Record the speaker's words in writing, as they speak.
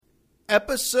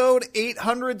episode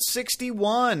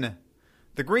 861.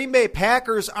 The Green Bay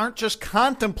Packers aren't just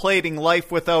contemplating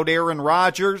life without Aaron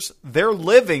Rodgers, they're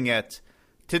living it.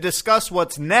 To discuss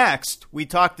what's next, we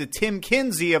talked to Tim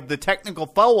Kinsey of the Technical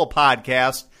Foul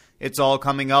podcast. It's all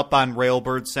coming up on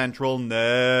Railbird Central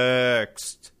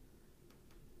next.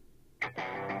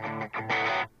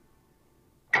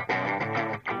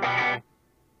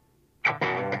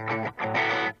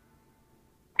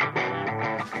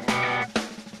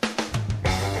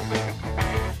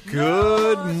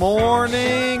 Good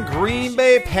morning, Green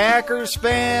Bay Packers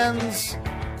fans,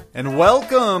 and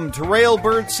welcome to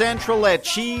Railbird Central at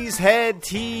Cheesehead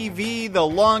TV, the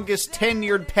longest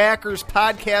tenured Packers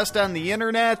podcast on the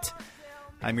internet.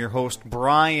 I'm your host,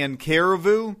 Brian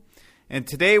Carriveau, and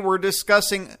today we're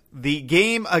discussing the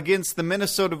game against the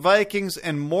Minnesota Vikings,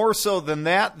 and more so than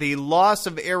that, the loss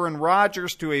of Aaron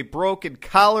Rodgers to a broken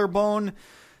collarbone.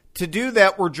 To do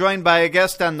that, we're joined by a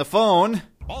guest on the phone.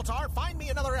 Baltar, find me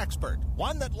another expert.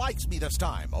 One that likes me this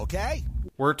time, okay?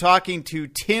 We're talking to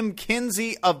Tim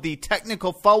Kinsey of the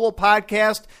Technical Foul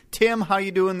podcast. Tim, how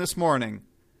you doing this morning?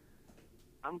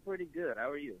 I'm pretty good. How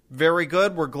are you? Very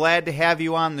good. We're glad to have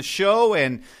you on the show,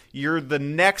 and you're the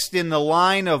next in the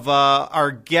line of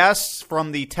our guests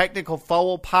from the Technical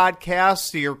Foul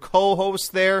podcast. Your co-hosts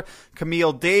there,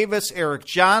 Camille Davis, Eric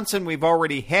Johnson, we've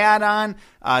already had on.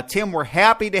 Tim, we're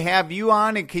happy to have you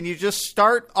on, and can you just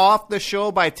start off the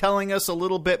show by telling us a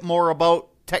little bit more about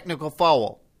Technical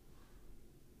Foul?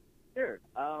 Sure.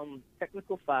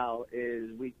 Technical Foul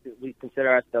is, we consider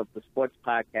ourselves the sports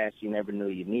podcast you never knew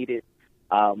you needed.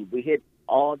 We hit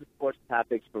all the sports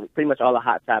topics, for pretty much all the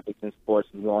hot topics in sports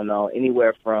going on,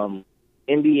 anywhere from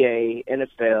NBA,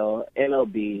 NFL,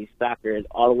 MLB, soccer,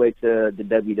 all the way to the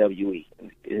WWE.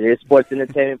 It is sports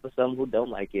entertainment for some who don't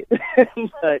like it,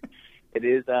 but it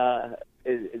is.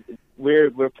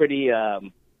 We're pretty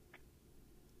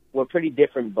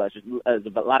different bunch. There's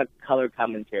a lot of color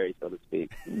commentary, so to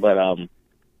speak. But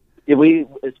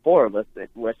it's four of us that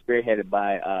we're spearheaded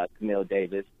by Camille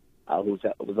Davis, who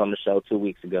was on the show 2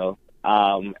 weeks ago,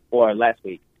 or last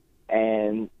week,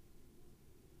 and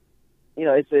you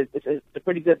know it's a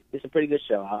pretty good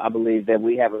show. I believe that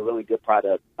we have a really good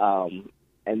product,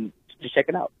 and just check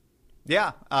it out.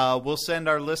 Yeah, we'll send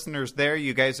our listeners there.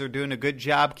 You guys are doing a good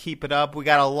job. Keep it up. We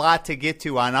got a lot to get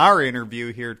to on our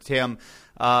interview here, Tim,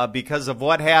 because of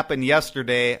what happened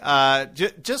yesterday.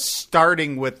 Just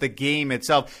starting with the game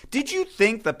itself, did you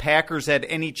think the Packers had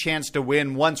any chance to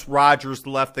win once Rodgers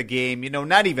left the game? You know,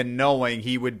 not even knowing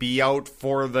he would be out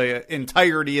for the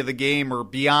entirety of the game or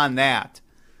beyond that.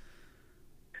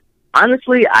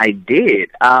 Honestly, I did.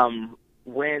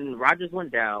 When Rodgers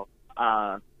went down,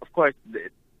 of course,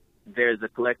 there's a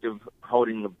collective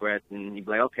holding the breath, and you'd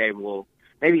be like, okay, well,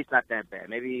 maybe it's not that bad.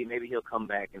 Maybe he'll come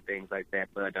back and things like that.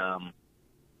 But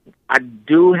I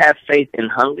do have faith in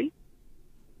Hundley.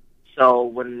 So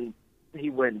when he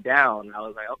went down, I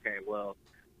was like, okay, well,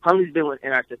 Hundley's been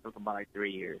in our system for about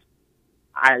 3 years.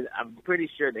 I'm pretty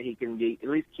sure that he can at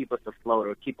least keep us afloat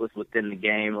or keep us within the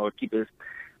game or keep us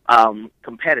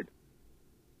competitive.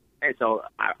 And so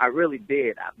I really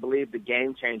did. I believe the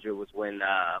game changer was when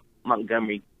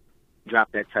Montgomery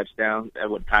dropped that touchdown that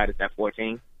would have tied us at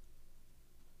 14.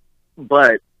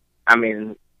 But, I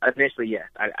mean, initially, yes,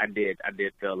 I did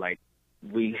feel like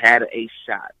we had a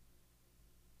shot.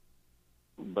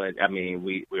 But, I mean,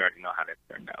 we already know how that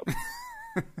turned out.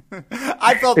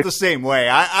 I felt the same way.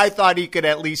 I thought he could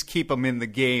at least keep him in the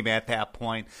game at that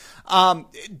point.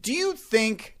 Do you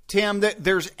think, Tim, that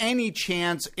there's any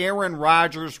chance Aaron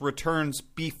Rodgers returns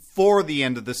before the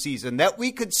end of the season, that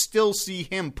we could still see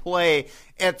him play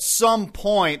at some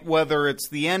point, whether it's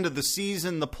the end of the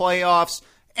season, the playoffs,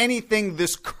 anything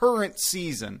this current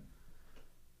season?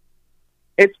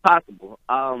 It's possible.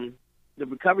 The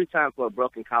recovery time for a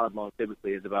broken collarbone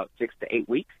typically is about 6 to 8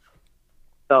 weeks.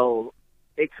 So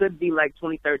it could be like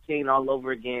 2013 all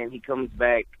over again. He comes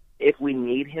back, if we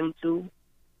need him to,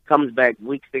 comes back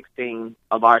week 16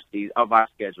 of our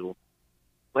schedule,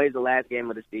 plays the last game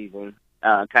of the season,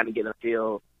 kind of get a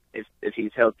feel if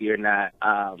he's healthy or not.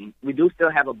 We do still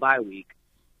have a bye week,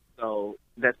 so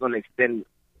that's going to extend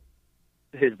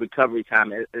his recovery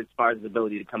time as far as his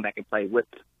ability to come back and play with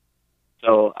us.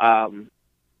 So,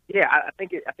 yeah, I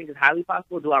think it's highly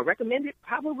possible. Do I recommend it?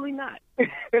 Probably not.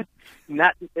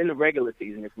 Not in the regular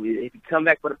season. If you come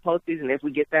back for the postseason, if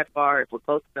we get that far, if we're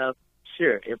close enough,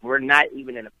 sure. If we're not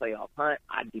even in a playoff hunt,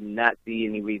 I do not see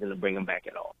any reason to bring him back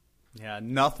at all. Yeah,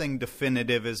 nothing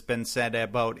definitive has been said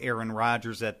about Aaron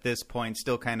Rodgers at this point.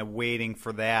 Still kind of waiting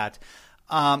for that.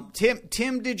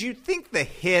 Tim, did you think the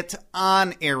hit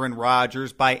on Aaron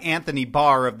Rodgers by Anthony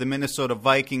Barr of the Minnesota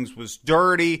Vikings was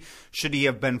dirty? Should he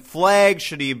have been flagged?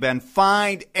 Should he have been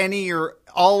fined? Any or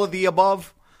all of the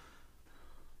above?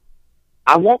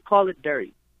 I won't call it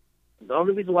dirty. The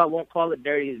only reason why I won't call it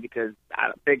dirty is because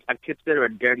I consider a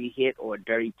dirty hit or a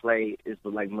dirty play is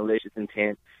with like malicious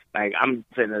intent. Like I'm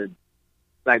finna,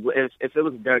 like if it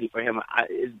was dirty for him,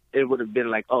 it would have been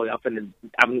like, oh,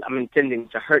 I'm intending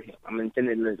to hurt him. I'm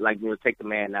intending to like take the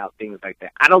man out, things like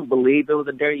that. I don't believe it was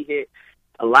a dirty hit.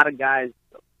 A lot of guys,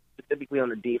 specifically on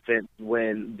the defense,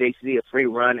 when they see a free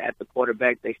run at the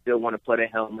quarterback, they still want to put a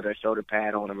helmet or shoulder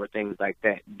pad on him or things like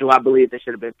that. Do I believe they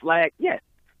should have been flagged? Yes.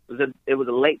 It was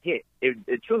a late hit.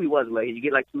 It truly was a late hit. You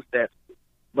get like 2 steps,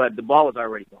 but the ball was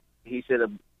already gone. He should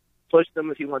have pushed him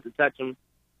if he wanted to touch him.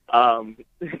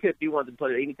 If he wanted to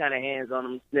put any kind of hands on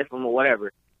him, sniff him or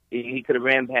whatever, he could have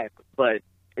ran back. But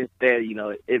instead,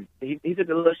 if he took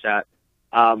a little shot.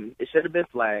 It should have been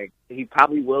flagged. He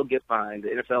probably will get fined. The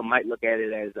NFL might look at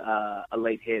it as a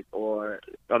late hit or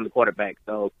on the quarterback.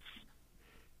 So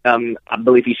I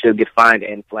believe he should get fined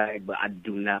and flagged, but I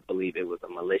do not believe it was a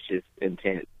malicious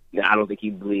intent. I don't think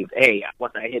he believed, hey,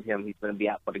 once I hit him, he's going to be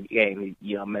out for the game.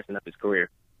 I'm messing up his career.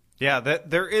 Yeah,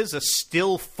 there is a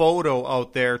still photo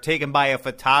out there taken by a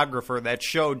photographer that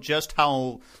showed just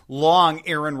how long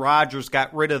Aaron Rodgers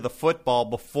got rid of the football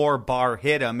before Barr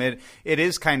hit him. It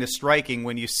is kind of striking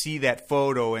when you see that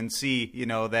photo and see,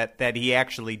 that he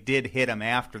actually did hit him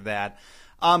after that.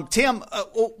 Tim,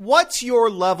 what's your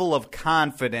level of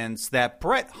confidence that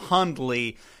Brett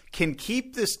Hundley can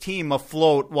keep this team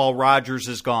afloat while Rodgers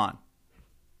is gone?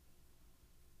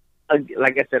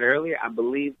 Like I said earlier, I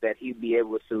believe that he'd be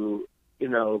able to,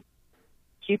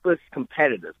 keep us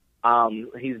competitive.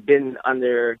 He's been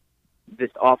under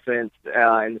this offense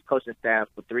and this coaching staff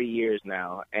for 3 years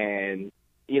now, and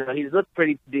he's looked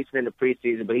pretty decent in the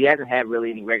preseason, but he hasn't had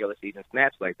really any regular season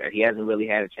snaps like that. He hasn't really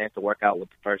had a chance to work out with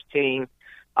the first team.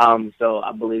 So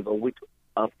I believe a week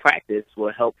of practice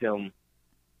will help him,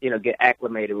 get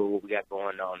acclimated with what we got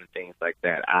going on and things like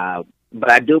that. But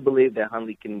I do believe that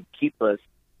Hundley can keep us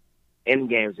in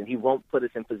games, and he won't put us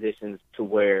in positions to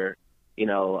where,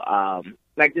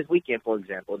 like this weekend, for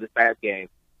example, this past game,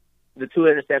 the 2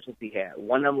 interceptions he had,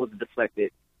 one of them was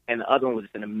deflected, and the other one was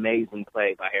just an amazing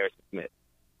play by Harrison Smith.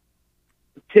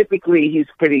 Typically, he's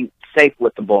pretty safe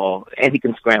with the ball, and he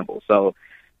can scramble. So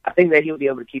I think that he'll be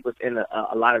able to keep us in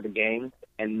a lot of the games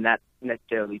and not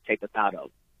necessarily take us out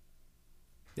of.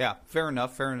 Yeah, fair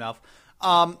enough.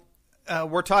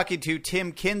 We're talking to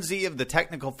Tim Kinsey of the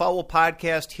Technical Foul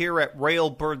Podcast here at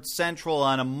Railbird Central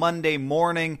on a Monday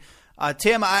morning.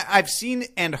 Tim, I've seen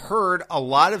and heard a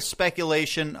lot of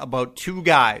speculation about 2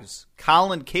 guys,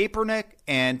 Colin Kaepernick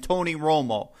and Tony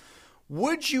Romo.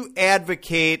 Would you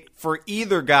advocate for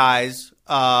either guys,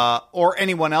 or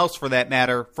anyone else for that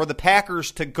matter, for the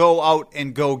Packers to go out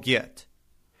and go get?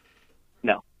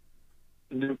 No.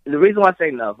 The reason why I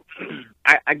say no,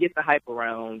 I get the hype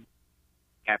around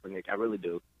Kaepernick. I really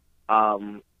do.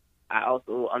 I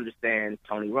also understand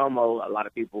Tony Romo. A lot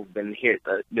of people have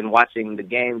been watching the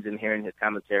games and hearing his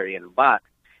commentary in the box,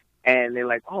 and they're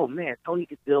like, "Oh man, Tony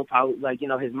can still probably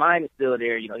his mind is still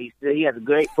there. He has a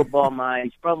great football mind.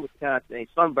 He's from Wisconsin. He's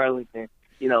from Burlington.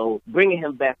 Bringing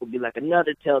him back would be like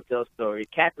another telltale story.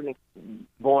 Kaepernick,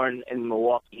 born in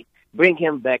Milwaukee, bring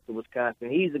him back to Wisconsin.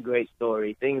 He's a great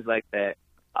story. Things like that.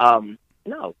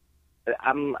 No,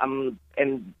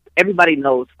 and everybody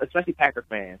knows, especially Packer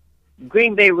fans,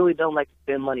 Green Bay really don't like to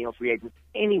spend money on free agents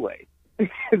anyway.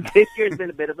 This year's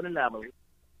been a bit of an anomaly,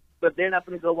 but they're not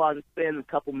going to go out and spend a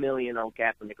couple million on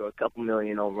Kaepernick or a couple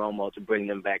million on Romo to bring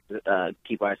them back to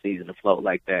keep our season afloat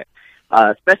like that,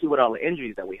 especially with all the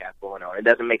injuries that we have going on. It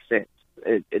doesn't make sense.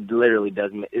 It literally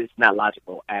doesn't. It's not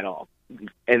logical at all.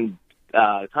 And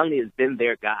Hundley has been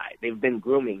their guy. They've been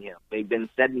grooming him. They've been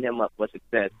setting him up for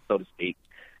success, so to speak.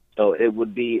 So it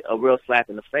would be a real slap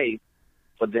in the face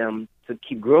for them to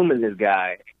keep grooming this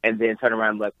guy and then turn around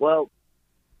and be like, well,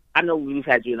 I know we've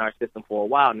had you in our system for a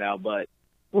while now, but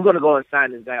we're going to go and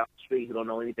sign this guy off the street who don't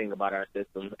know anything about our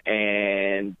system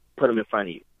and put him in front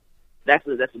of you. That's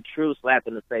a true slap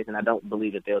in the face, and I don't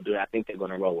believe that they'll do it. I think they're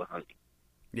going to roll with Hundley.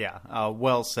 Yeah,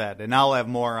 well said. And I'll have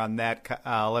more on that.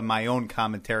 I'll have my own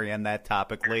commentary on that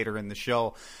topic later in the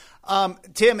show.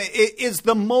 Tim, is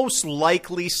the most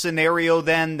likely scenario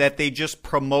then that they just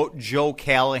promote Joe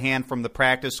Callahan from the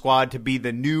practice squad to be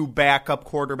the new backup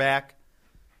quarterback?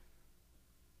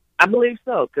 I believe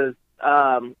so, because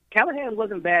Callahan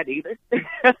wasn't bad either.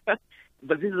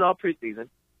 But this is all preseason.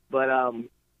 But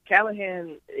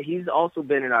Callahan, he's also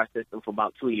been in our system for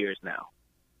about 2 years now.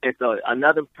 And so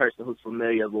another person who's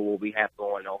familiar with what we have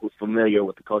going on, who's familiar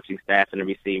with the coaching staff and the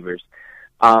receivers.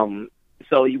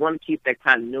 So you want to keep that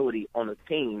continuity on the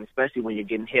team, especially when you're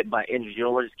getting hit by injuries. You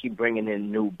don't want to just keep bringing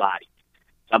in new bodies.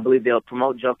 So I believe they'll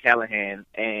promote Joe Callahan,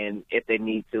 and if they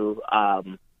need to,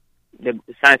 they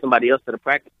sign somebody else to the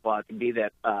practice squad to be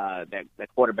that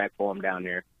quarterback for him down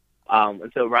there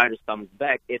until Rodgers comes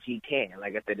back, if he can.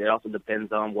 Like I said, it also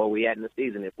depends on where we at in the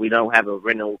season. If we don't have a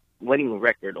winning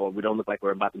record, or we don't look like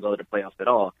we're about to go to the playoffs at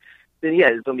all, then yeah,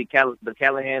 it's going to be the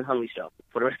Callahan-Huntley show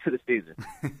for the rest of the season.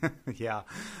 Yeah.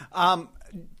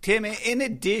 Tim, in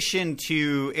addition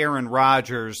to Aaron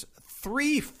Rodgers,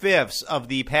 3/5 of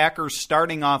the Packers'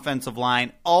 starting offensive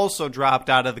line also dropped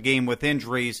out of the game with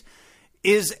injuries.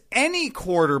 Is any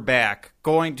quarterback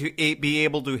going to be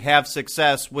able to have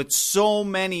success with so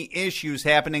many issues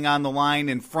happening on the line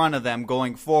in front of them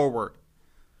going forward?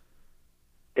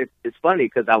 It's funny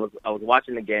because I was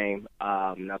watching the game,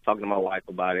 and I was talking to my wife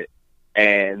about it,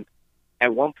 and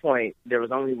at one point there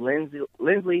was only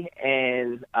Lindsley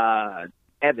and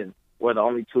Evans were the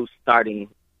only two starting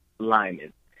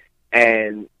linemen,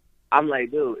 and I'm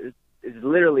like, dude, it's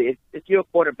literally if you're a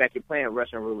quarterback, you're playing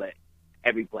Russian roulette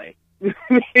every play.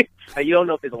 You don't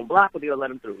know if it's gonna block or they're gonna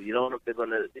let him through. You don't know if they're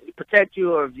gonna protect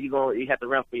you or if you have to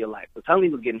run for your life. So Tony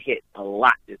was getting hit a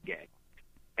lot this game,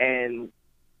 and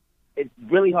it's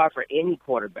really hard for any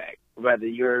quarterback. Whether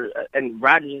and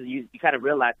Rodgers, you kind of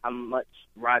realize how much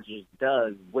Rodgers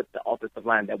does with the offensive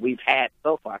line that we've had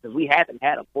so far, because we haven't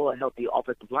had a full healthy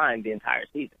offensive line the entire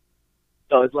season.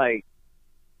 So it's like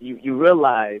you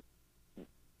realize,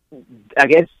 I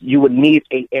guess you would need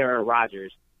a Aaron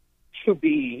Rodgers to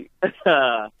be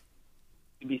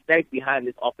safe behind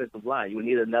this offensive line. You would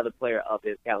need another player of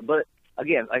his caliber. But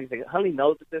again, like I said, Huntley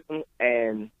knows the system,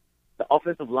 and the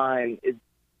offensive line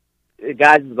the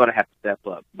guys is going to have to step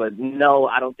up. But no,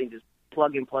 I don't think just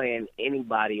plug and playing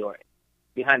anybody or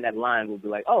behind that line will be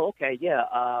like, oh, okay, yeah,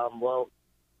 well,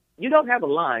 you don't have a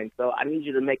line, so I need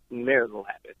you to make some miracle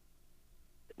happen.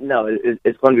 No,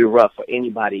 it's going to be rough for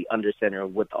anybody under center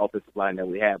with the offensive line that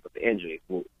we have with the injuries.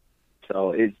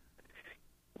 So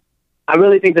I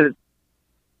really think that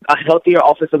a healthier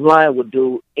offensive line would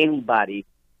do anybody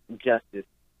justice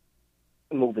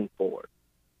moving forward.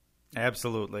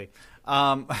 Absolutely.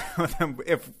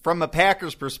 If from a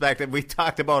Packers perspective, we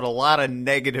talked about a lot of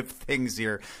negative things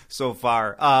here so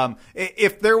far.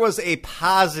 If there was a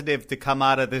positive to come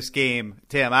out of this game,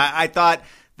 Tim, I thought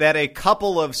that a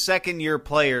couple of second-year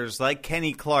players like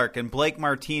Kenny Clark and Blake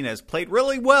Martinez played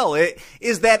really well.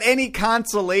 Is that any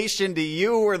consolation to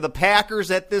you or the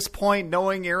Packers at this point,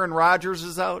 knowing Aaron Rodgers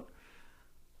is out?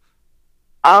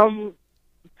 To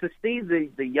see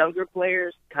the younger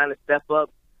players kind of step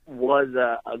up was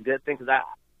a good thing, because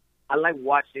I like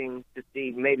watching to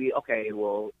see maybe, okay,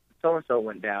 well, so-and-so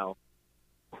went down.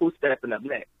 Who's stepping up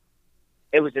next?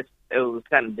 It was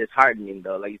kind of disheartening,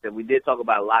 though. Like you said, we did talk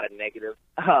about a lot of negatives,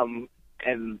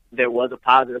 and there was a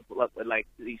positive, like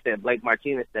you said, Blake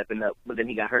Martinez stepping up, but then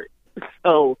he got hurt.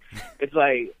 So it's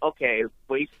like, okay,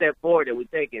 for each step forward that we're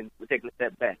taking a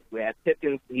step back. We had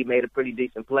Pipkins, he made a pretty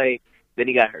decent play, then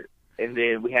he got hurt. And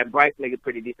then we had Bryce make a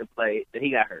pretty decent play, then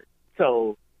he got hurt.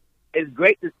 So it's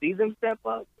great to see them step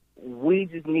up. We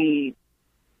just need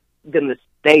them to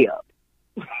stay up,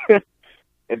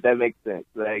 if that makes sense.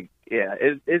 Like, yeah,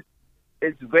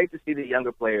 it's great to see the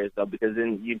younger players, though, because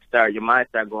then your mind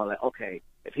start going like, okay,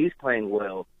 if he's playing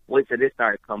well, wait till this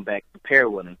start to come back, prepare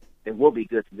with him, then we'll be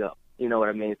good to go. You know what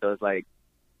I mean? So it's like,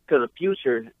 to the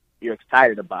future, you're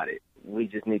excited about it. We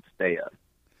just need to stay up.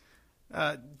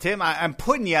 Tim, I'm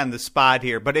putting you on the spot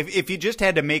here, but if you just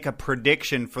had to make a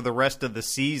prediction for the rest of the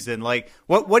season, like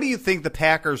what do you think the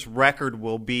Packers' record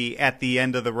will be at the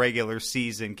end of the regular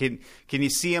season? Can you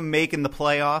see them making the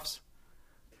playoffs?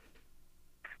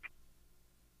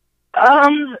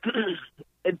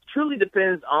 It truly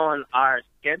depends on our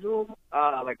schedule,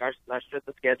 like our strength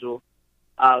of schedule.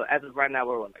 As of right now,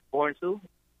 we're like 4-2,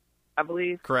 I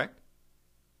believe. Correct.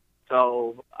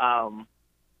 So,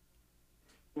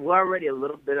 we're already a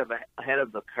little bit ahead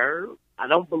of the curve. I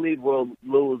don't believe we'll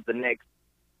lose the next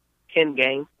 10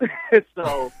 games.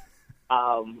 So,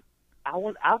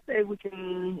 I'll say we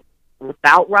can,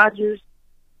 without Rodgers,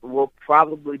 we'll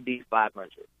probably be 500.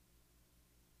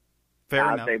 Fair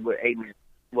enough. I'll say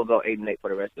we'll go 8-8 for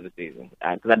the rest of the season.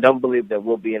 Because I don't believe that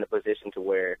we'll be in a position to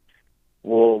where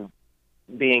we'll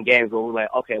be in games where we're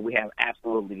like, okay, we have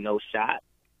absolutely no shot.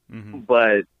 Mm-hmm.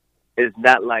 But it's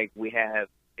not like we have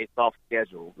a soft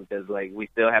schedule, because like we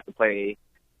still have to play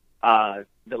the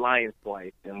Lions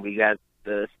twice, and we got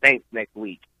the Saints next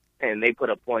week, and they put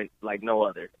up points like no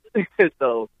other.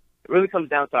 So it really comes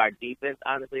down to our defense.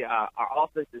 Honestly, our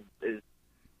offense is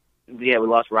we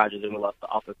lost Rodgers and we lost the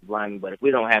offensive lineman, but if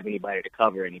we don't have anybody to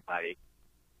cover anybody,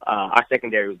 our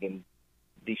secondary was getting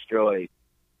destroyed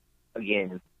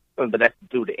again. But that's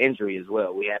due to injury as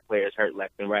well. We had players hurt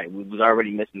left and right. We was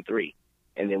already missing 3,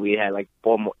 and then we had like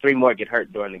 3 more get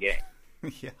hurt during the game.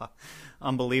 Yeah,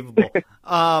 unbelievable.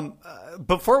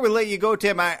 Before we let you go,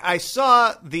 Tim, I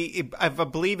saw I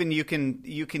believe, and you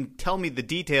can tell me the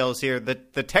details here,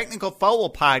 that the Technical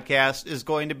Foul podcast is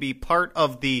going to be part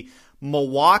of the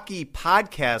Milwaukee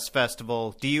Podcast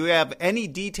Festival. Do you have any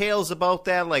details about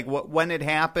that, like when it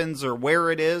happens or where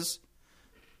it is?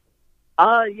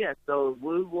 Yeah, so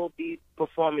we will be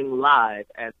performing live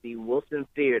at the Wilson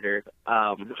Theater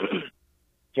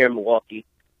here in Milwaukee.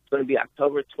 It's going to be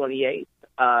October 28th.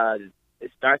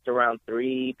 It starts around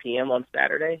 3 p.m. on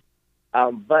Saturday.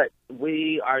 But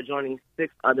we are joining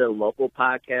 6 other local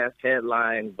podcasts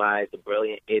headlined by the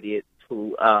brilliant idiots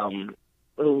whose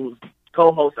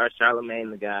co-hosts are Charlamagne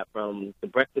the Guy from The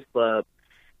Breakfast Club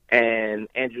and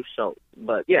Andrew Schultz.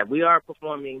 But, yeah, we are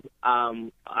performing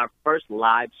our first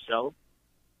live show.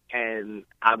 And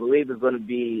I believe it's going to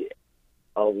be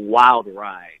a wild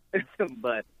ride,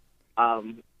 but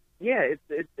yeah,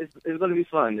 it's going to be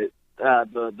fun.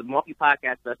 The Milwaukee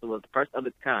Podcast Festival is the first of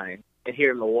its kind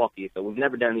here in Milwaukee, so we've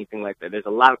never done anything like that. There's a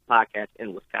lot of podcasts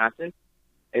in Wisconsin,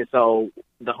 and so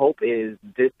the hope is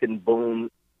this can boom,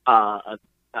 become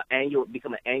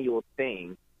an annual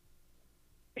thing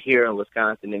here in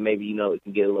Wisconsin, and maybe it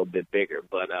can get a little bit bigger.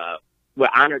 But we're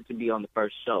honored to be on the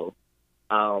first show.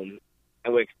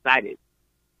 And we're excited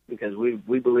because we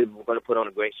believe we're going to put on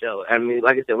a great show. I mean,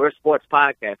 like I said, we're a sports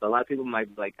podcast. So a lot of people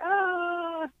might be like,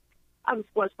 I'm a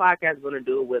sports podcast going to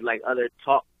do it with like other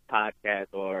talk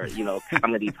podcasts or,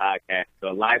 comedy podcasts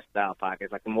or lifestyle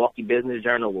podcasts. Like the Milwaukee Business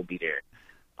Journal will be there.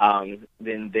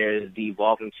 Then there's the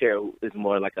Evolving Chair, who is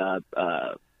more like a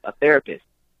therapist,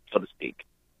 so to speak.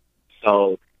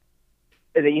 So,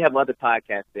 and then you have other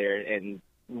podcasts there, and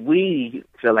we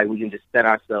feel like we can just set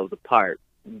ourselves apart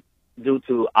due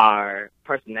to our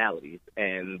personalities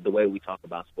and the way we talk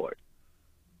about sports.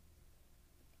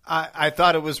 I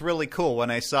thought it was really cool when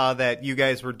I saw that you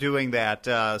guys were doing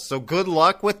that. So good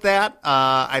luck with that.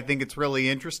 I think it's really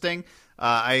interesting.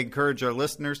 I encourage our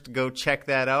listeners to go check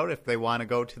that out if they want to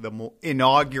go to the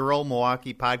inaugural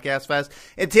Milwaukee Podcast Fest.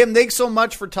 And Tim, thanks so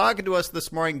much for talking to us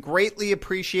this morning. Greatly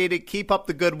appreciate it. Keep up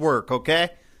the good work,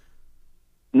 okay?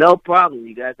 No problem.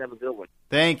 You guys have a good one.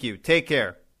 Thank you. Take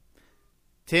care.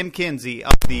 Tim Kinsey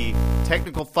of the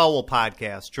Technical Foul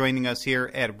Podcast joining us here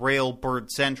at Railbird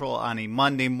Central on a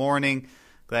Monday morning.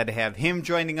 Glad to have him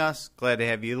joining us. Glad to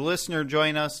have you, listener,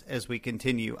 join us as we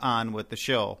continue on with the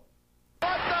show. What the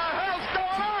hell's going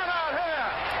on out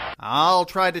here? I'll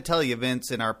try to tell you,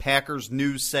 Vince, in our Packers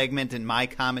news segment and my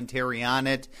commentary on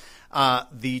it.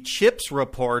 The Chips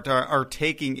report are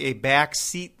taking a back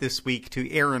seat this week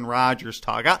to Aaron Rodgers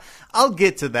talk. I'll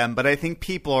get to them, but I think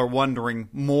people are wondering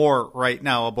more right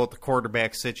now about the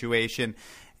quarterback situation.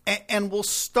 And we'll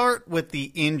start with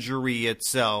the injury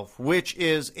itself, which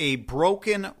is a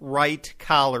broken right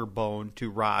collarbone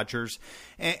to Rodgers.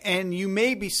 And you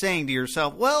may be saying to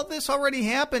yourself, well, this already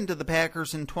happened to the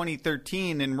Packers in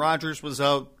 2013, and Rodgers was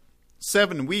out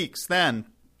 7 weeks then.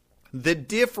 The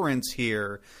difference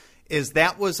here is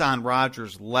that was on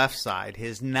Rodgers' left side,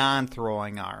 his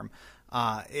non-throwing arm.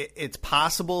 It's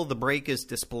possible the break is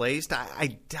displaced.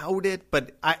 I doubt it,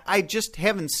 but I just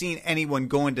haven't seen anyone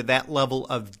go into that level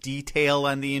of detail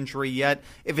on the injury yet.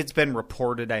 If it's been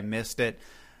reported, I missed it.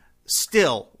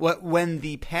 Still, when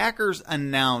the Packers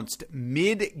announced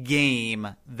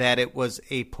mid-game that it was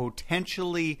a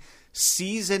potentially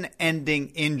season-ending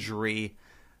injury,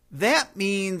 that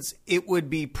means it would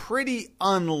be pretty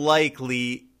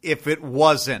unlikely if it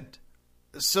wasn't.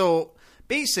 So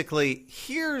basically,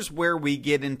 here's where we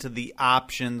get into the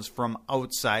options from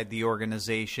outside the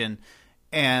organization.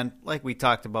 And like we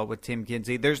talked about with Tim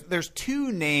Kinsey, there's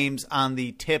 2 names on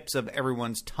the tips of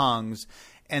everyone's tongues,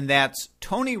 and that's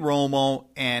Tony Romo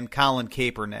and Colin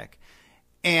Kaepernick.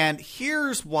 And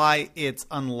here's why it's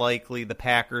unlikely the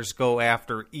Packers go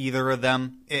after either of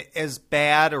them. As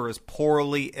bad or as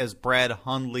poorly as Brad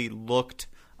Hundley looked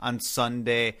on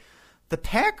Sunday, the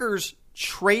Packers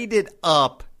traded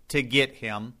up to get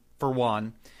him, for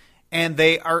one, and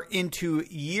they are into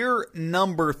year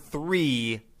number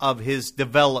 3 of his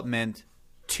development,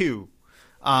 2.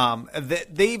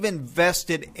 They've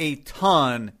invested a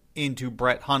ton into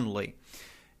Brett Hundley.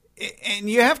 And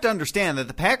you have to understand that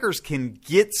the Packers can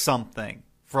get something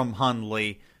from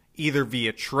Hundley either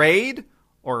via trade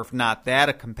or if not that,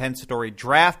 a compensatory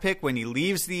draft pick when he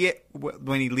leaves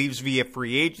via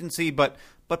free agency, but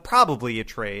probably a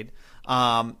trade.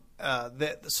 So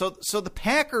the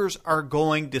Packers are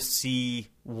going to see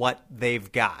what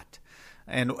they've got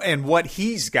and what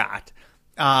he's got.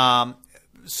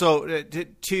 So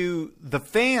to the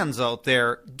fans out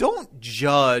there, don't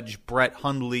judge Brett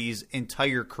Hundley's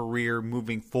entire career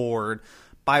moving forward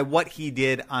by what he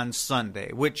did on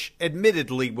Sunday, which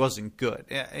admittedly wasn't good.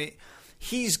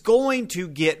 He's going to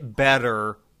get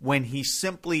better when he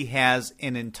simply has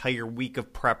an entire week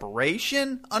of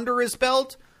preparation under his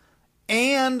belt,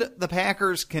 and the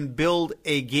Packers can build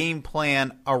a game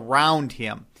plan around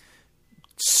him,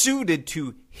 suited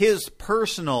to his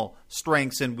personal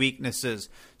strengths and weaknesses,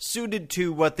 suited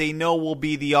to what they know will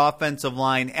be the offensive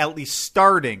line, at least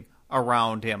starting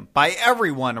around him, by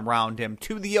everyone around him,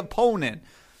 to the opponent.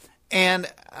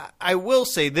 And I will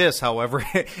say this, however,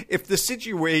 if the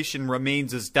situation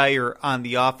remains as dire on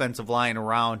the offensive line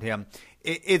around him,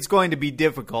 it's going to be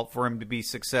difficult for him to be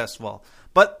successful.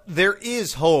 But there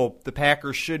is hope. The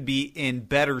Packers should be in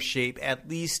better shape, at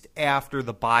least after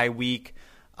the bye week.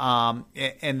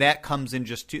 And that comes in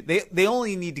just two. They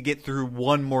only need to get through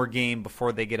one more game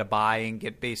before they get a bye and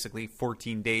get basically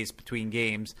 14 days between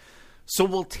games. So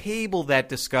we'll table that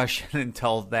discussion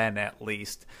until then, at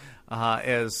least,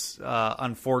 as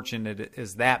unfortunate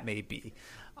as that may be.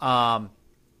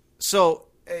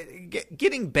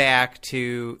 Getting back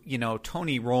to,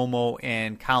 Tony Romo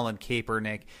and Colin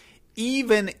Kaepernick,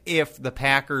 even if the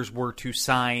Packers were to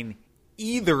sign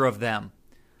either of them,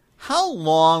 how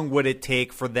long would it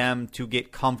take for them to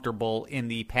get comfortable in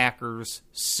the Packers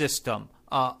system,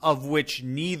 of which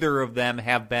neither of them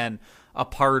have been a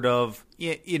part of,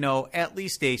 at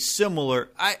least a similar,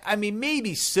 I mean,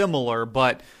 maybe similar,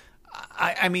 but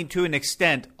I mean, to an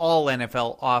extent, all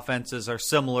NFL offenses are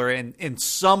similar in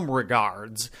some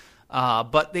regards,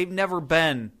 but they've never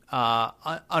been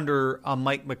under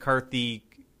Mike McCarthy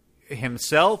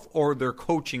himself or their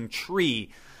coaching tree.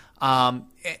 The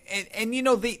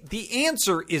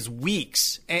answer is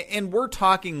weeks, and we're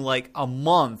talking like a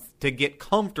month to get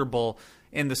comfortable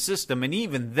in the system. And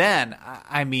even then,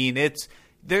 I mean,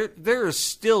 there is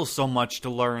still so much to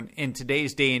learn in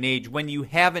today's day and age when you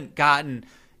haven't gotten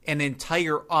an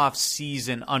entire off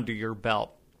season under your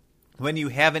belt, when you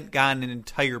haven't gotten an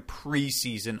entire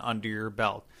preseason under your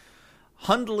belt.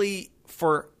 Hundley,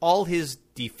 for all his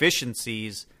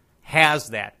deficiencies, has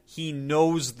that. He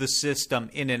knows the system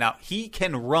in and out. He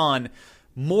can run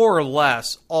more or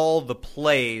less all the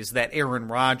plays that Aaron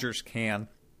Rodgers can.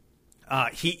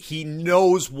 He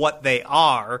knows what they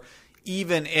are,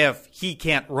 even if he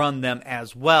can't run them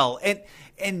as well.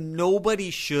 And nobody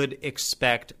should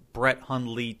expect Brett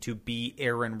Hundley to be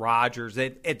Aaron Rodgers.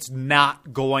 It's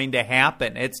not going to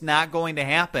happen. It's not going to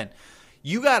happen.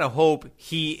 You got to hope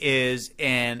he is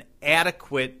an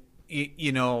adequate,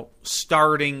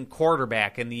 starting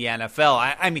quarterback in the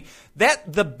NFL. I mean,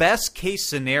 that the best case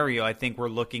scenario, I think we're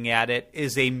looking at it,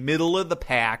 is a middle of the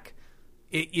pack,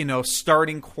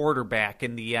 starting quarterback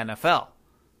in the NFL.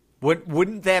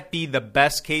 Wouldn't that be the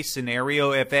best case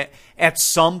scenario if at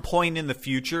some point in the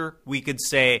future we could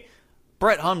say,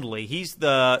 Brett Hundley, he's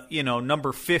the,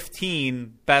 number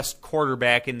 15 best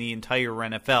quarterback in the entire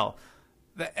NFL.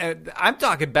 I'm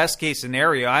talking best case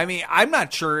scenario. I mean, I'm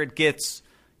not sure it gets,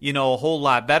 a whole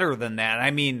lot better than that. I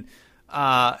mean,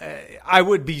 I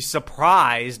would be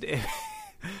surprised,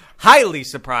 highly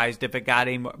surprised if it got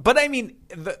any more. But I mean,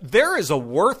 there is a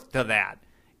worth to that.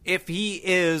 If he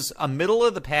is a middle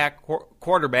of the pack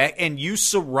quarterback and you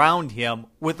surround him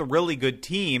with a really good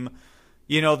team,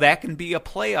 that can be a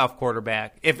playoff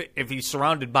quarterback. If he's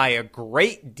surrounded by a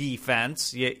great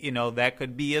defense, that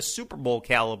could be a Super Bowl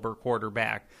caliber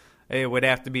quarterback. It would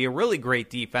have to be a really great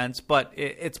defense, but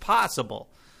it's possible.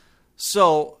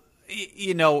 So,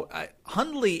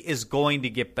 Hundley is going to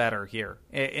get better here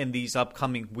in these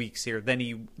upcoming weeks here than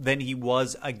he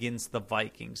was against the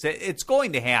Vikings. It's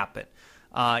going to happen.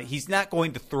 He's not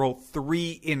going to throw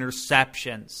 3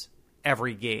 interceptions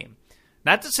every game.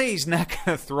 Not to say he's not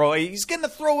going to throw. He's going to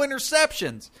throw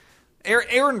interceptions.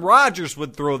 Aaron Rodgers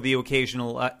would throw the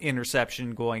occasional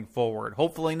interception going forward.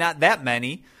 Hopefully not that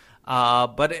many,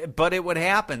 but it would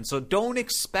happen. So don't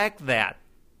expect that.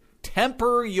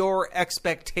 Temper your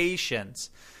expectations.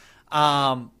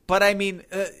 But I mean,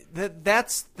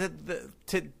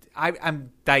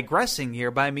 I'm digressing here,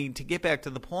 but I mean, to get back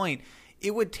to the point,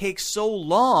 it would take so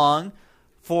long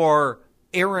for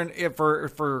Colin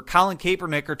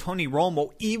Kaepernick or Tony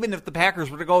Romo, even if the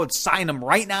Packers were to go and sign him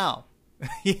right now,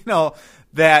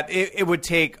 that it would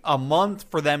take a month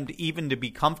for them to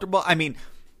be comfortable. I mean,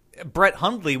 Brett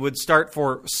Hundley would start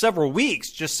for several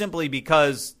weeks just simply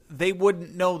because they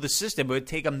wouldn't know the system. It would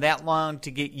take them that long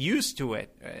to get used to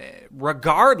it,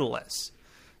 regardless.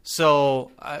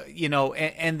 So,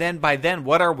 and then by then,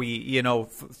 what are we,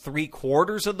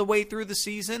 3/4 of the way through the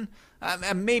season?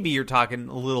 Maybe you're talking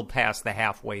a little past the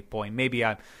halfway point. Maybe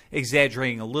I'm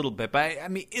exaggerating a little bit. But,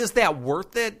 is that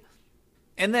worth it?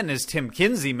 And then as Tim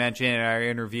Kinsey mentioned in our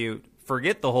interview,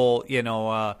 forget the whole, we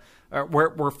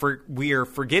are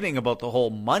forgetting about the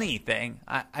whole money thing.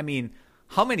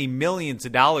 How many millions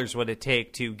of dollars would it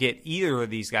take to get either of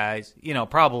these guys?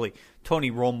 Probably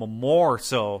Tony Romo more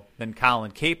so than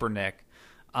Colin Kaepernick.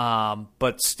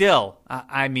 But still,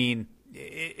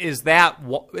 is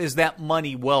that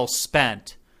money well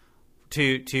spent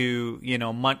to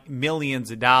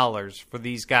millions of dollars for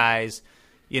these guys?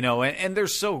 And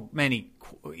there's so many,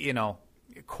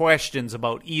 questions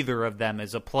about either of them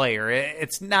as a player.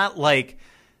 It's not like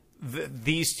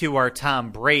these two are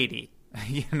Tom Brady.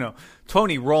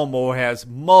 Tony Romo has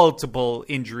multiple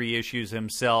injury issues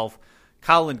himself.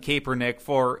 Colin Kaepernick,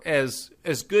 for as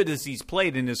good as he's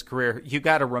played in his career, you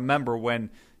got to remember when,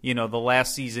 the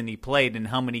last season he played and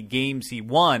how many games he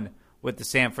won with the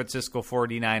San Francisco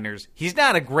 49ers. He's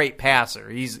not a great passer.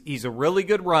 He's a really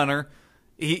good runner.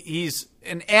 He's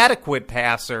an adequate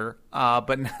passer,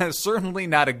 but certainly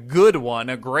not a good one,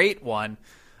 a great one.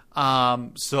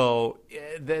 So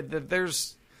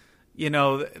there's,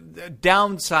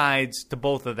 downsides to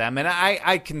both of them. And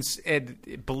I can,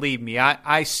 believe me,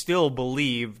 I still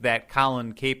believe that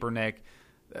Colin Kaepernick,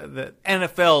 the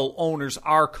NFL owners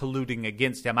are colluding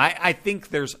against him. I think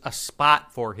there's a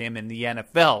spot for him in the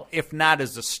NFL, if not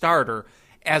as a starter,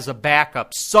 as a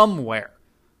backup somewhere.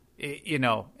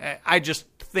 I just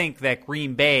think that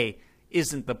Green Bay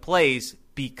isn't the place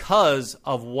because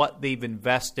of what they've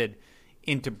invested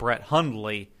into Brett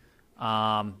Hundley.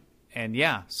 So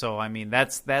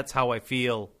that's how I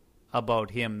feel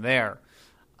about him there.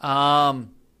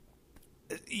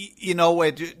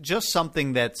 Just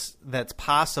something that's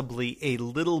possibly a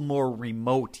little more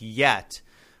remote yet.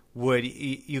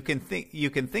 You can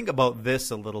think about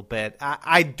this a little bit.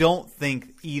 I don't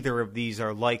think either of these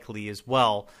are likely as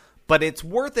well. But it's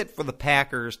worth it for the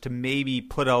Packers to maybe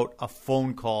put out a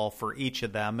phone call for each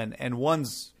of them, and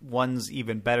one's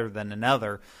even better than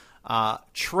another.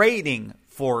 Trading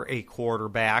for a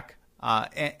quarterback,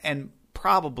 and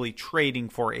probably trading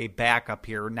for a backup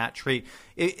here, not trade.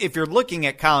 If you're looking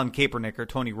at Colin Kaepernick or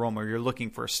Tony Romo, you're looking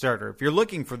for a starter. If you're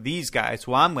looking for these guys,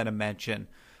 who I'm going to mention,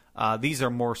 these are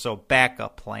more so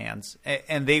backup plans,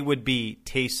 and they would be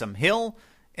Taysom Hill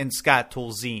and Scott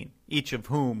Tolzien, each of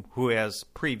who has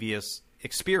previous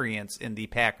experience in the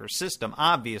Packers system.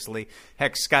 Obviously,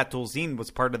 heck, Scott Tolzien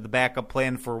was part of the backup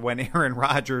plan for when Aaron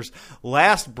Rodgers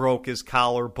last broke his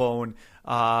collarbone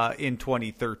in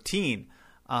 2013.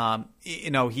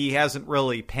 He hasn't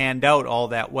really panned out all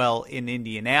that well in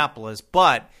Indianapolis,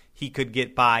 but he could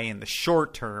get by in the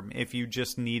short term if you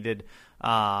just needed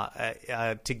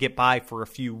to get by for a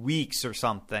few weeks or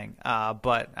something.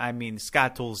 But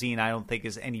Scott Tolzien, I don't think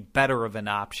is any better of an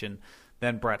option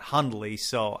than Brett Hundley.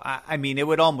 So, it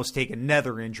would almost take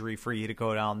another injury for you to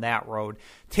go down that road.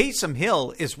 Taysom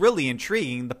Hill is really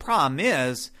intriguing. The problem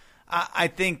is, I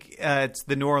think it's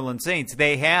the New Orleans Saints.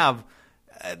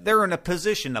 They're in a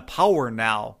position of power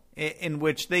now in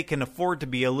which they can afford to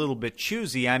be a little bit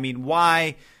choosy.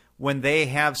 Why, when they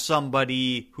have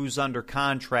somebody who's under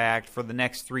contract for the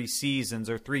next 3 seasons,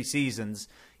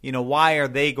 why are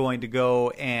they going to go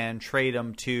and trade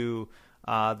him to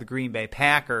the Green Bay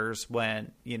Packers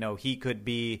when he could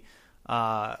be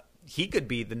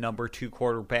the number 2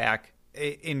 quarterback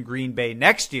in Green Bay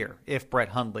next year if Brett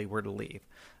Hundley were to leave?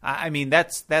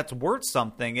 That's worth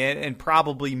something, and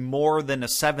probably more than a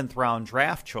 7th round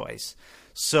draft choice.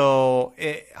 So,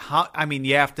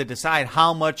 you have to decide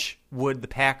how much would the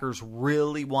Packers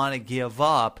really want to give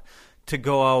up to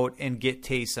go out and get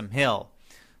Taysom Hill.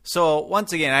 So,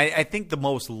 once again, I think the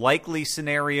most likely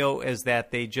scenario is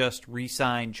that they just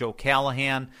re-sign Joe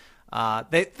Callahan.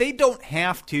 They don't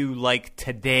have to, like,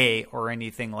 today or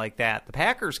anything like that. The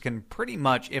Packers can pretty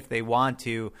much, if they want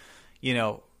to,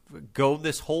 go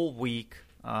this whole week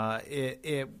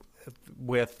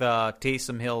with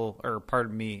Taysom Hill,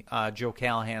 Joe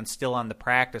Callahan still on the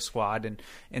practice squad,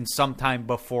 and sometime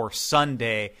before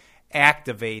Sunday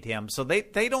activate him. So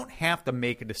they don't have to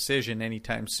make a decision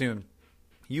anytime soon.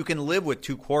 You can live with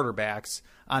 2 quarterbacks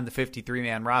on the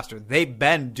 53-man roster. They've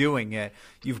been doing it.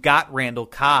 You've got Randall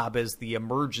Cobb as the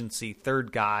emergency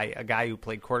 3rd guy, a guy who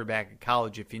played quarterback at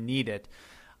college if you need it.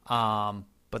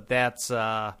 But that's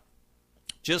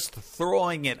just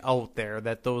throwing it out there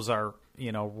that those are,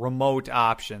 remote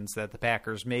options that the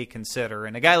Packers may consider.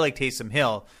 And a guy like Taysom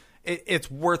Hill, it's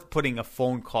worth putting a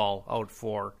phone call out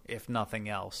for, if nothing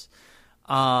else.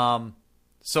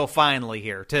 So finally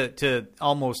here, to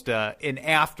almost an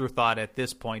afterthought at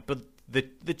this point, but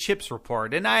the Chips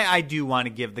report. And I do want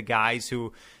to give the guys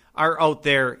who are out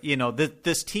there,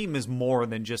 this team is more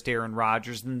than just Aaron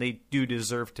Rodgers, and they do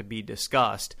deserve to be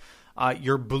discussed.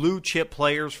 Your blue chip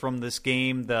players from this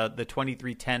game, the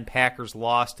 23-10 Packers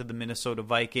loss to the Minnesota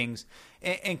Vikings,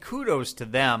 and kudos to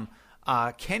them.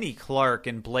 Kenny Clark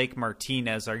and Blake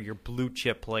Martinez are your blue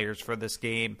chip players for this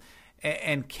game.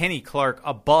 And Kenny Clark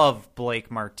above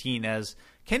Blake Martinez.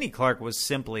 Kenny Clark was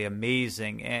simply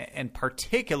amazing, and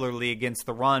particularly against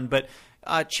the run, but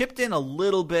chipped in a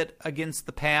little bit against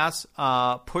the pass,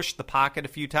 pushed the pocket a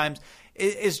few times.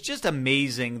 It's just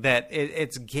amazing that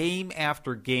it's game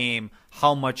after game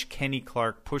how much Kenny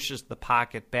Clark pushes the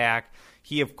pocket back.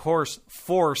 He, of course,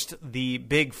 forced the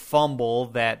big fumble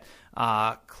that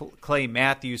Clay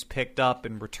Matthews picked up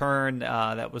in return.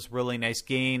 That was really nice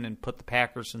gain and put the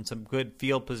Packers in some good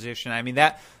field position. I mean,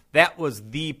 that was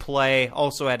the play.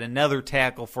 Also had another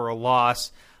tackle for a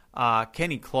loss.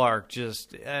 Kenny Clark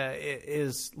just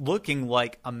is looking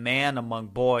like a man among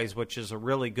boys, which is a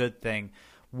really good thing.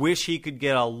 Wish he could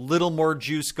get a little more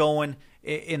juice going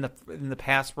in the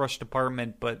pass rush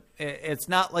department, but it's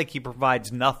not like he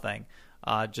provides nothing.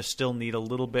 Just still need a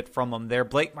little bit from him there.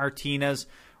 Blake Martinez,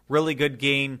 really good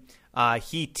game.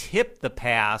 He tipped the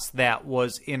pass that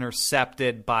was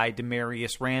intercepted by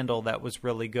Demarius Randall. That was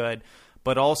really good,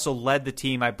 but also led the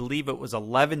team. I believe it was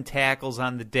 11 tackles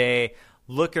on the day.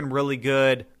 Looking really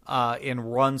good in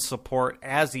run support,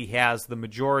 as he has the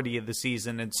majority of the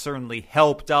season, and certainly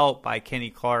helped out by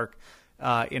Kenny Clark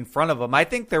in front of him. I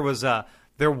think there was a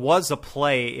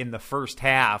play in the first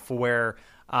half where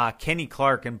Kenny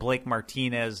Clark and Blake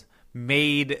Martinez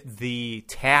made the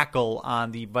tackle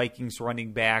on the Vikings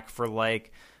running back for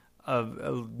like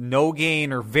a no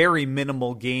gain or very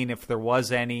minimal gain, if there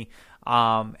was any.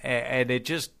 And it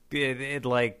just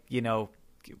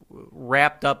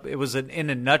wrapped up. It was in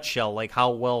a nutshell, like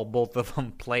how well both of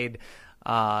them played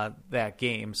that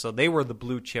game. So they were the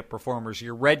blue chip performers.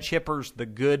 Your red chippers, the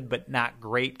good but not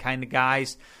great kind of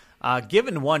guys.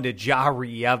 Given one to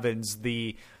Jahri Evans,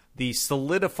 the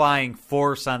solidifying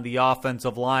force on the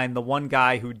offensive line, the one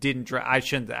guy who didn't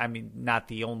not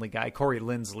the only guy. Corey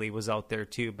Linsley was out there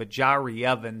too, but Jahri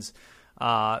Evans,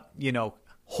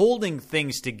 holding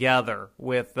things together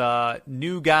with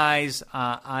new guys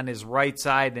on his right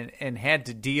side, and had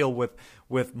to deal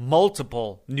with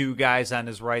multiple new guys on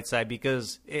his right side,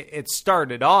 because it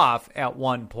started off at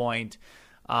one point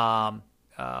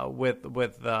with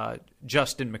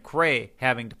Justin McCray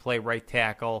having to play right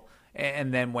tackle,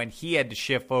 and then when he had to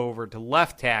shift over to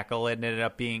left tackle, it ended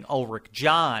up being Ulrich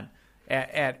John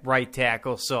at right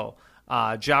tackle. So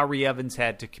Jahri Evans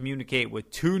had to communicate with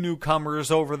two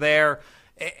newcomers over there.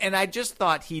 And I just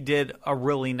thought he did a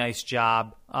really nice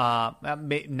job. Not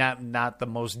the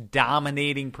most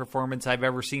dominating performance I've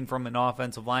ever seen from an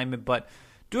offensive lineman, but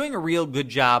doing a real good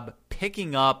job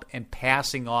picking up and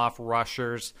passing off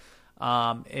rushers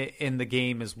in the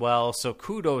game as well. So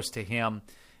kudos to him.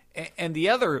 And the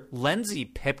other, Lenzy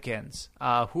Pipkins,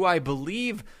 who I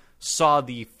believe saw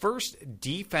the first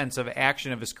defensive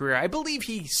action of his career. I believe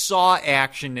he saw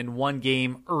action in one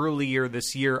game earlier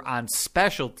this year on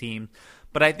special teams.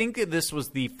 But I think that this was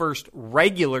the first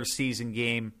regular season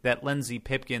game that Lenzy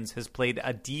Pipkins has played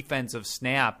a defensive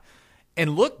snap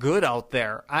and looked good out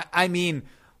there. I mean,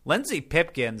 Lenzy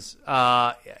Pipkins,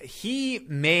 he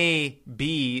may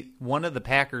be one of the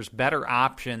Packers' better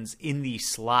options in the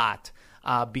slot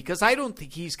because I don't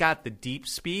think he's got the deep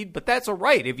speed, but that's all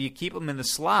right. If you keep him in the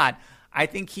slot, I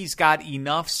think he's got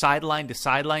enough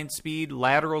sideline-to-sideline speed,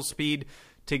 lateral speed,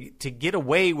 to get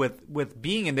away with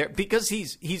being in there, because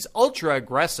he's ultra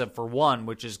aggressive for one,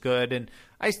 which is good. And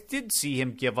I did see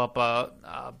him give up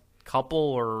a couple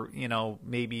or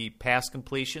maybe pass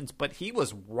completions, but he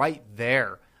was right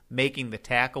there making the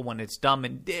tackle when it's done,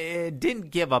 and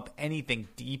didn't give up anything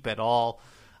deep at all.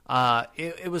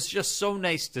 It was just so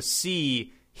nice to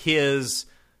see his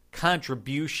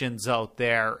contributions out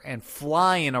there and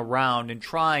flying around and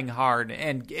trying hard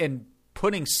and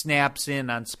putting snaps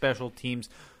in on special teams,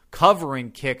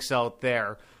 covering kicks out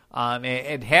there.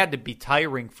 It had to be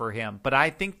tiring for him, but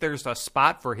I think there's a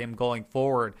spot for him going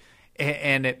forward,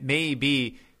 and it may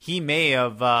be he may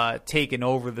have taken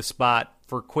over the spot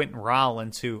for Quentin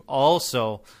Rollins, who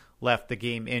also left the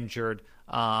game injured,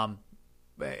 and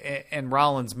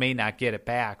Rollins may not get it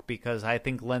back, because I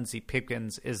think Lenzy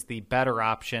Pipkins is the better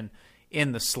option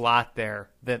in the slot there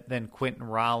than Quentin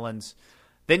Rollins.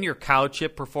 Then your cow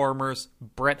chip performers,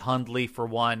 Brett Hundley for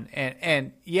one.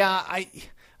 And yeah,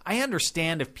 I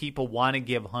understand if people want to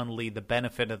give Hundley the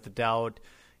benefit of the doubt.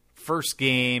 First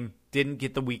game, didn't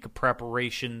get the week of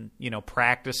preparation,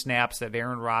 practice snaps that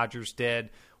Aaron Rodgers did,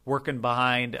 working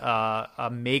behind a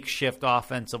makeshift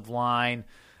offensive line.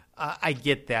 I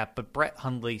get that, but Brett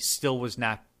Hundley still was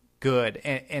not good.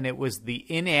 And it was the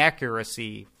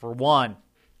inaccuracy, for one,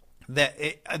 that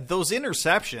those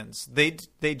interceptions,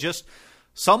 they just...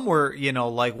 Some were,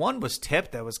 like one was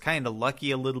tipped that was kind of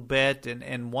lucky a little bit,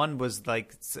 and one was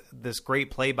like this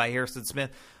great play by Harrison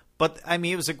Smith. But,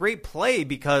 it was a great play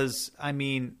because, I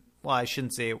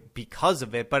shouldn't say because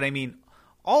of it, but,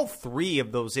 all three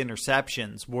of those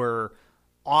interceptions were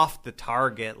off the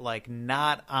target, like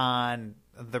not on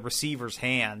the receiver's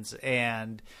hands.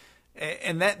 And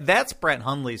that's Brett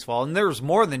Hundley's fault. And there was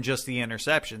more than just the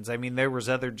interceptions. There was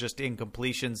other just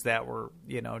incompletions that were,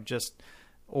 just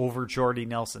over Jordy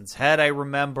Nelson's head, I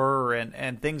remember,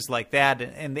 and things like that,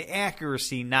 and the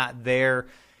accuracy not there.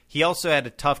 He also had a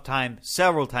tough time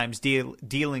several times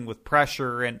dealing with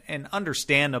pressure, and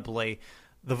understandably,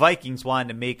 the Vikings wanted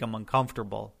to make him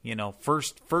uncomfortable.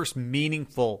 First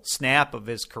meaningful snap of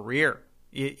his career,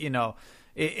 in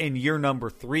year number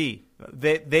 3.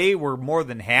 They were more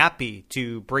than happy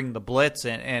to bring the blitz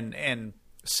and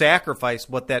sacrifice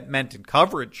what that meant in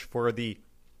coverage for the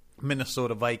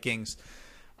Minnesota Vikings.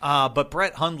 But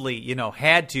Brett Hundley,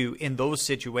 had to, in those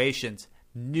situations,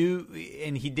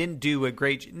 and he didn't do a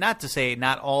great, not to say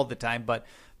not all the time, but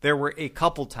there were a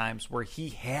couple times where he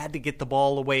had to get the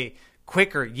ball away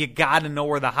quicker. You got to know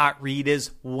where the hot read is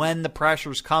when the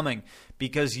pressure's coming,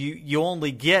 because you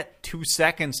only get 2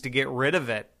 seconds to get rid of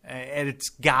it, and it's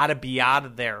got to be out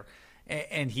of there.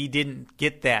 And he didn't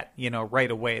get that, right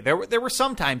away. There were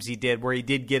some times he did where he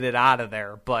did get it out of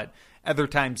there, but other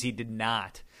times he did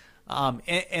not.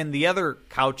 And the other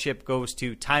cow chip goes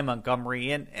to Ty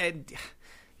Montgomery. And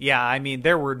yeah,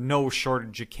 there were no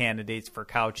shortage of candidates for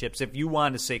cow chips. If you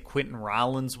want to say Quentin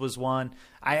Rollins was one,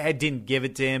 I didn't give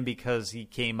it to him because he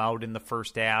came out in the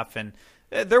first half. And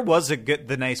there was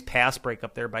the nice pass break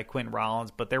up there by Quentin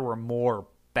Rollins, but there were more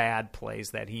bad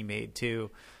plays that he made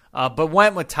too. But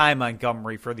went with Ty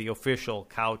Montgomery for the official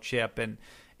cow chip.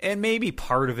 And maybe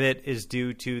part of it is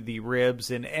due to the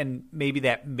ribs, and maybe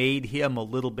that made him a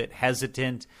little bit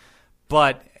hesitant.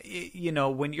 But,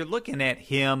 when you're looking at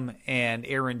him and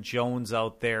Aaron Jones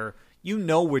out there,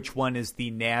 which one is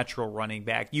the natural running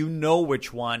back.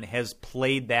 Which one has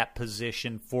played that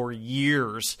position for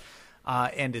years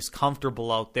and is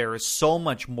comfortable out there, is so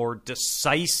much more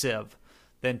decisive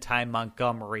than Ty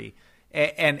Montgomery.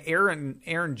 And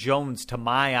Aaron Jones, to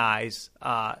my eyes,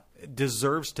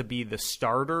 deserves to be the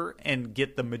starter and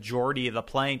get the majority of the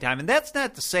playing time. And that's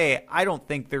not to say I don't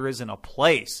think there isn't a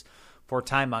place for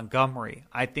Ty Montgomery.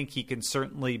 I think he can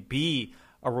certainly be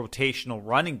a rotational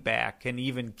running back and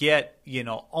even get,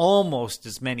 almost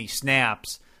as many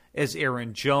snaps as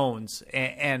Aaron Jones,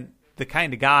 and the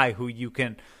kind of guy who you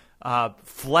can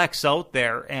flex out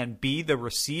there and be the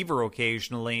receiver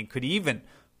occasionally, and could even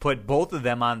put both of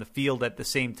them on the field at the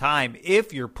same time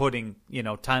if you're putting,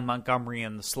 Ty Montgomery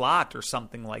in the slot or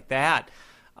something like that.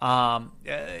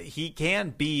 He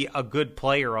can be a good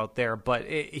player out there, but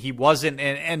he wasn't,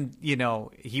 and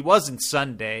he wasn't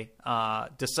Sunday.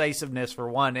 Decisiveness for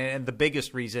one, and the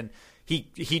biggest reason,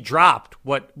 he dropped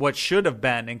what should have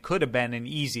been and could have been an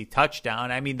easy touchdown.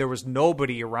 There was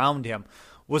nobody around him.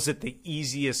 Was it the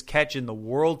easiest catch in the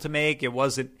world to make? It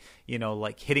wasn't,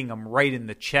 like hitting him right in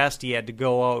the chest. He had to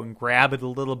go out and grab it a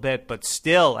little bit, but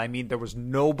still, there was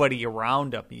nobody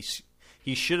around him.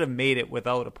 He should have made it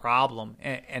without a problem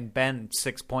and been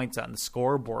 6 points on the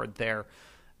scoreboard there.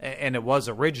 And it was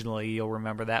originally, you'll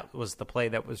remember, that was the play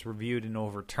that was reviewed and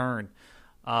overturned.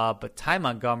 But Ty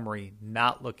Montgomery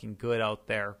not looking good out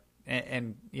there.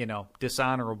 And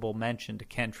dishonorable mention to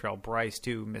Kentrell Bryce,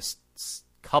 too, missed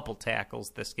couple tackles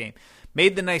this game.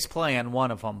 Made the nice play on one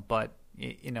of them, but,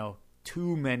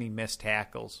 too many missed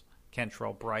tackles,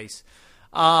 Kentrell Bryce.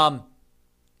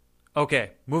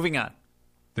 Okay, moving on.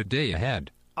 The day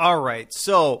ahead. All right,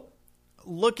 so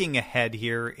looking ahead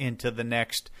here into the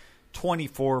next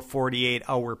 24,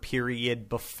 48-hour period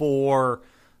before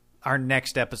our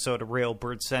next episode of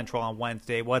Railbird Central on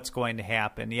Wednesday, what's going to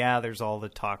happen? Yeah, there's all the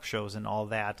talk shows and all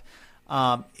that.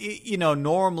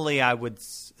 Normally I would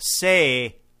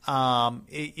say,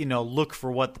 look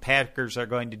for what the Packers are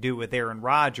going to do with Aaron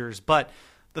Rodgers. But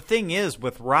the thing is,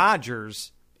 with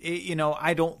Rodgers,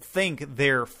 I don't think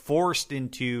they're forced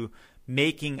into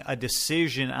making a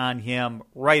decision on him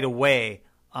right away,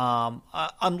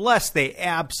 unless they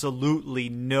absolutely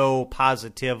know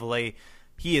positively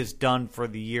he is done for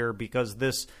the year because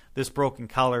this broken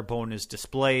collarbone is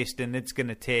displaced, and it's going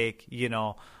to take,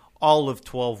 all of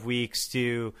 12 weeks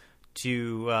to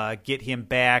get him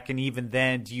back. And even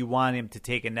then, do you want him to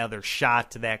take another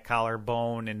shot to that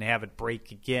collarbone and have it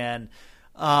break again?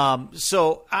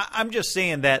 So I'm just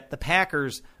saying that the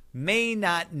Packers may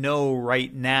not know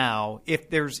right now if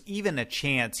there's even a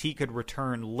chance he could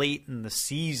return late in the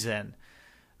season.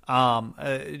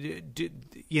 They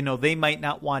might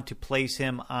not want to place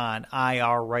him on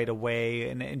IR right away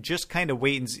and just kind of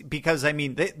wait and see, because,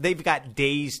 they've got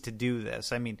days to do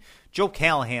this. Joe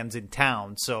Callahan's in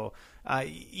town, so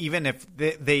even if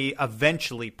they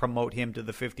eventually promote him to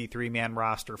the 53-man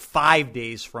roster 5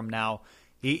 days from now,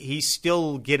 he's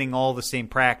still getting all the same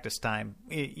practice time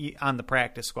on the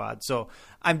practice squad. So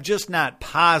I'm just not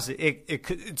positive.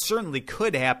 It certainly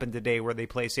could happen today where they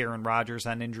place Aaron Rodgers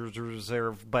on injured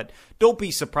reserve, but don't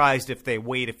be surprised if they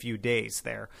wait a few days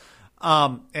there.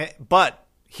 But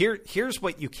here's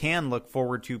what you can look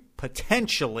forward to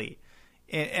potentially,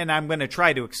 and I'm going to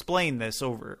try to explain this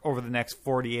over the next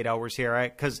 48 hours here,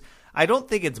 because I don't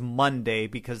think it's Monday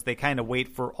because they kind of wait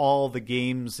for all the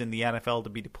games in the NFL to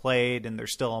be played, and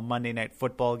there's still a Monday Night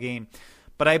Football game.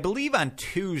 But I believe on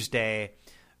Tuesday,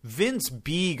 Vince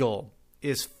Biegel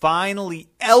is finally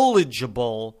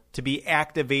eligible to be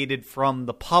activated from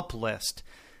the PUP list.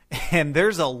 And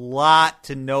there's a lot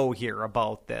to know here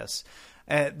about this.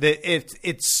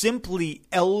 It's simply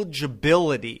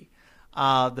eligibility.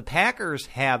 The Packers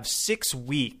have 6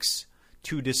 weeks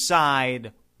to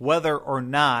decide whether or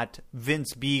not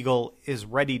Vince Biegel is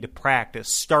ready to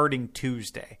practice starting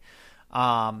Tuesday.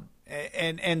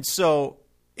 And so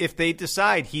if they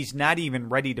decide he's not even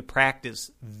ready to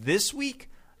practice this week,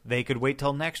 they could wait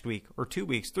till next week or 2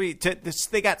 weeks,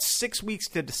 they got 6 weeks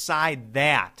to decide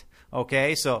that.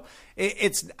 Okay, so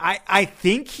I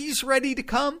think he's ready to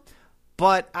come,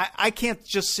 but I can't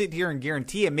just sit here and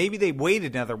guarantee it. Maybe they wait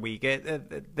another week.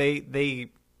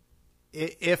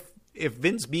 If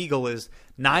Vince Biegel is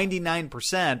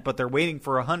 99%, but they're waiting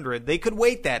for 100, they could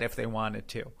wait that if they wanted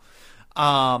to.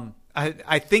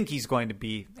 I think he's going to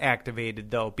be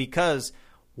activated, though, because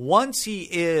once he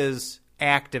is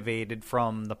activated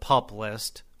from the PUP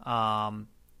list,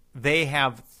 they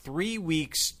have 3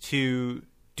 weeks to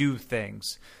do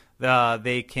things.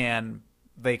 They can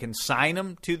sign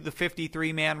him to the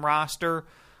 53-man roster,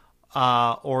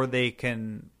 or they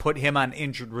can put him on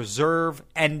injured reserve,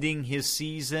 ending his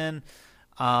season.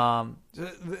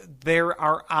 There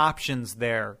are options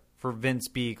there for Vince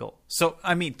Biegel. So,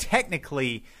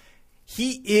 technically,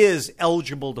 he is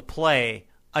eligible to play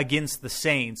against the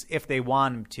Saints if they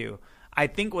want him to. I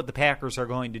think what the Packers are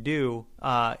going to do,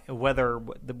 whether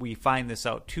we find this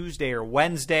out Tuesday or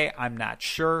Wednesday, I'm not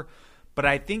sure, but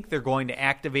I think they're going to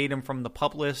activate him from the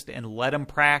PUP list and let him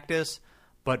practice.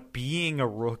 But being a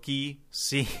rookie,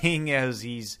 seeing as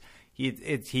he's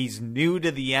new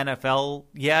to the NFL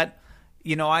yet,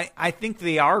 I think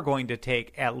they are going to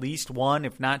take at least one,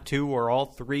 if not two, or all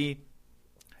three,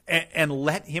 and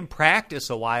let him practice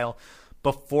a while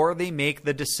before they make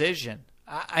the decision.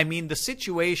 The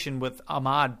situation with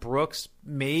Ahmad Brooks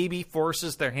maybe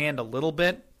forces their hand a little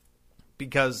bit,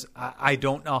 because I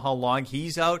don't know how long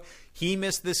he's out. He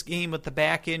missed this game with the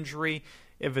back injury.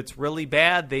 If it's really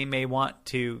bad, they may want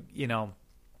to,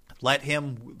 let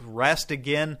him rest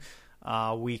again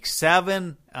week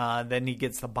 7. Then he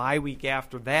gets the bye week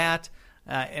after that.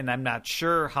 And I'm not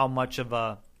sure how much of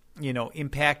a,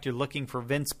 impact you're looking for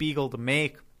Vince Biegel to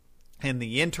make in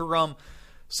the interim.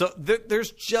 So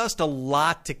there's just a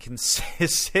lot to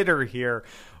consider here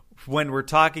when we're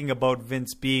talking about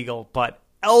Vince Biegel, but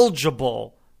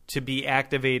eligible to be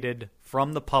activated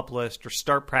from the PUP list or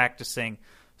start practicing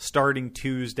starting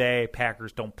Tuesday.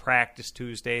 Packers don't practice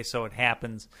Tuesday, so it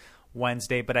happens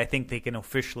Wednesday, but I think they can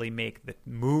officially make the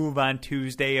move on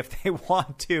Tuesday if they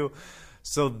want to.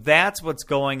 So that's what's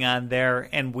going on there,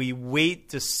 and we wait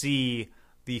to see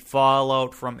the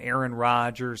fallout from Aaron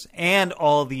Rodgers and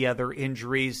all the other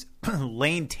injuries.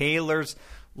 Lane Taylor's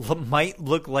might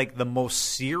look like the most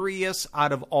serious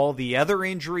out of all the other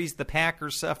injuries the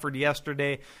Packers suffered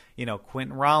yesterday.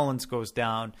 Quentin Rollins goes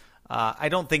down. I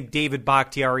don't think David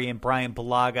Bakhtiari and Brian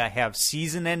Bulaga have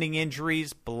season-ending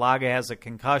injuries. Bulaga has a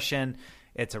concussion.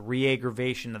 It's a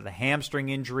re-aggravation of the hamstring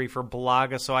injury for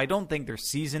Bulaga, so I don't think they're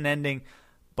season-ending,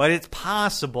 but it's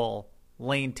possible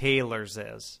Lane Taylor's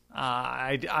is.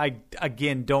 I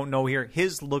again, don't know here.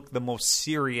 His looked the most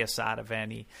serious out of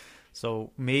any,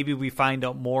 so maybe we find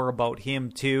out more about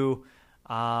him too,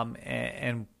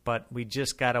 but we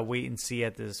just got to wait and see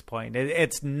at this point.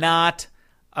 It's not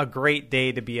a great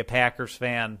day to be a Packers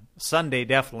fan. Sunday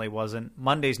definitely wasn't.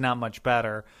 Monday's not much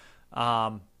better.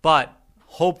 But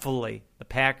hopefully the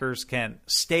Packers can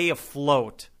stay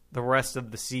afloat the rest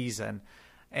of the season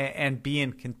and be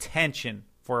in contention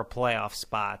for a playoff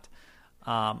spot.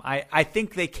 I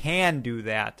think they can do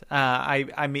that. I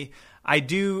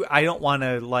don't want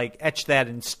to etch that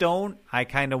in stone. I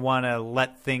kind of want to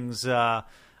let things.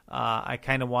 I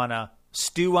kind of want to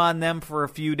stew on them for a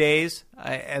few days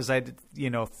as I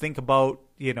think about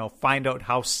find out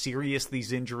how serious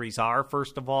these injuries are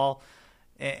first of all,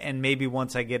 and maybe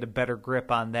once I get a better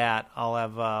grip on that, I'll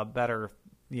have better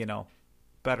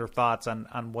thoughts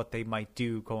on what they might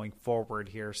do going forward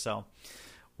here. So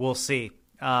we'll see.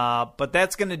 But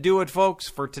that's going to do it, folks,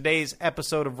 for today's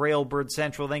episode of Railbird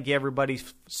Central. Thank you, everybody,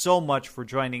 so much for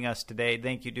joining us today.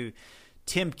 Thank you to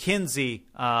Tim Kinsey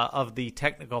of the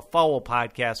Technical Foul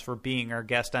podcast for being our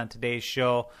guest on today's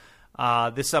show.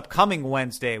 This upcoming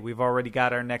Wednesday, we've already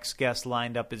got our next guest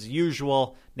lined up as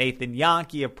usual. Nathan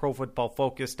Yankee of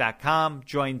ProFootballFocus.com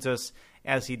joins us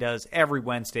as he does every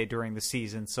Wednesday during the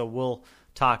season. So we'll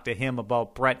talk to him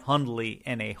about Brett Hundley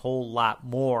and a whole lot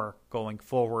more going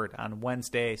forward on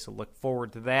Wednesday, so look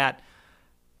forward to that.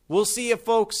 We'll see you,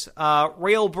 folks.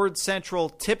 Railbird Central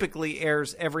typically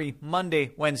airs every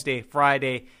Monday, Wednesday,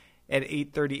 Friday at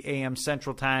 8:30 a.m.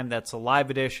 Central Time. That's a live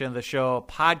edition of the show,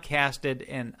 podcasted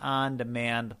and on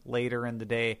demand later in the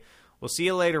day. We'll see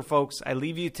you later, folks. I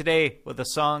leave you today with a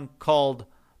song called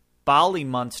Bali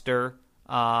Munster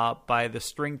by the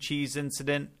String Cheese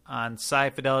Incident on Sci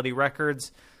Fidelity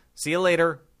Records. See you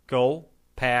later. Go,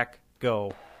 Pack,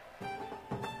 go.